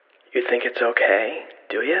You think it's okay,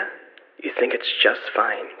 do ya? You think it's just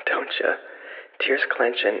fine, don't ya? Tears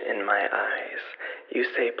clenching in my eyes. You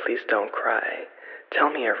say, please don't cry. Tell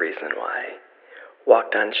me a reason why.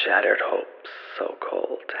 Walked on shattered hopes, so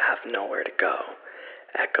cold, have nowhere to go.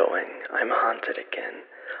 Echoing, I'm haunted again.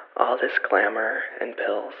 All this glamour and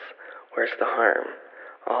pills, where's the harm?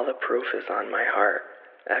 All the proof is on my heart.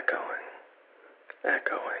 Echoing,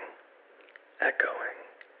 echoing, echoing,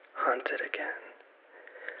 haunted again.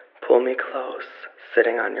 Pull me close,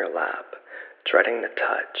 sitting on your lap, dreading the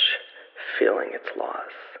touch, feeling its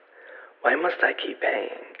loss. Why must I keep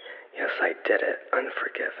paying? Yes, I did it,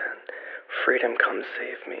 unforgiven. Freedom come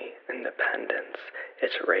save me, independence,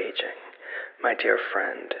 it's raging. My dear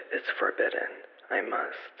friend, it's forbidden. I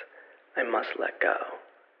must let go.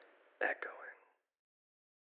 Echoing.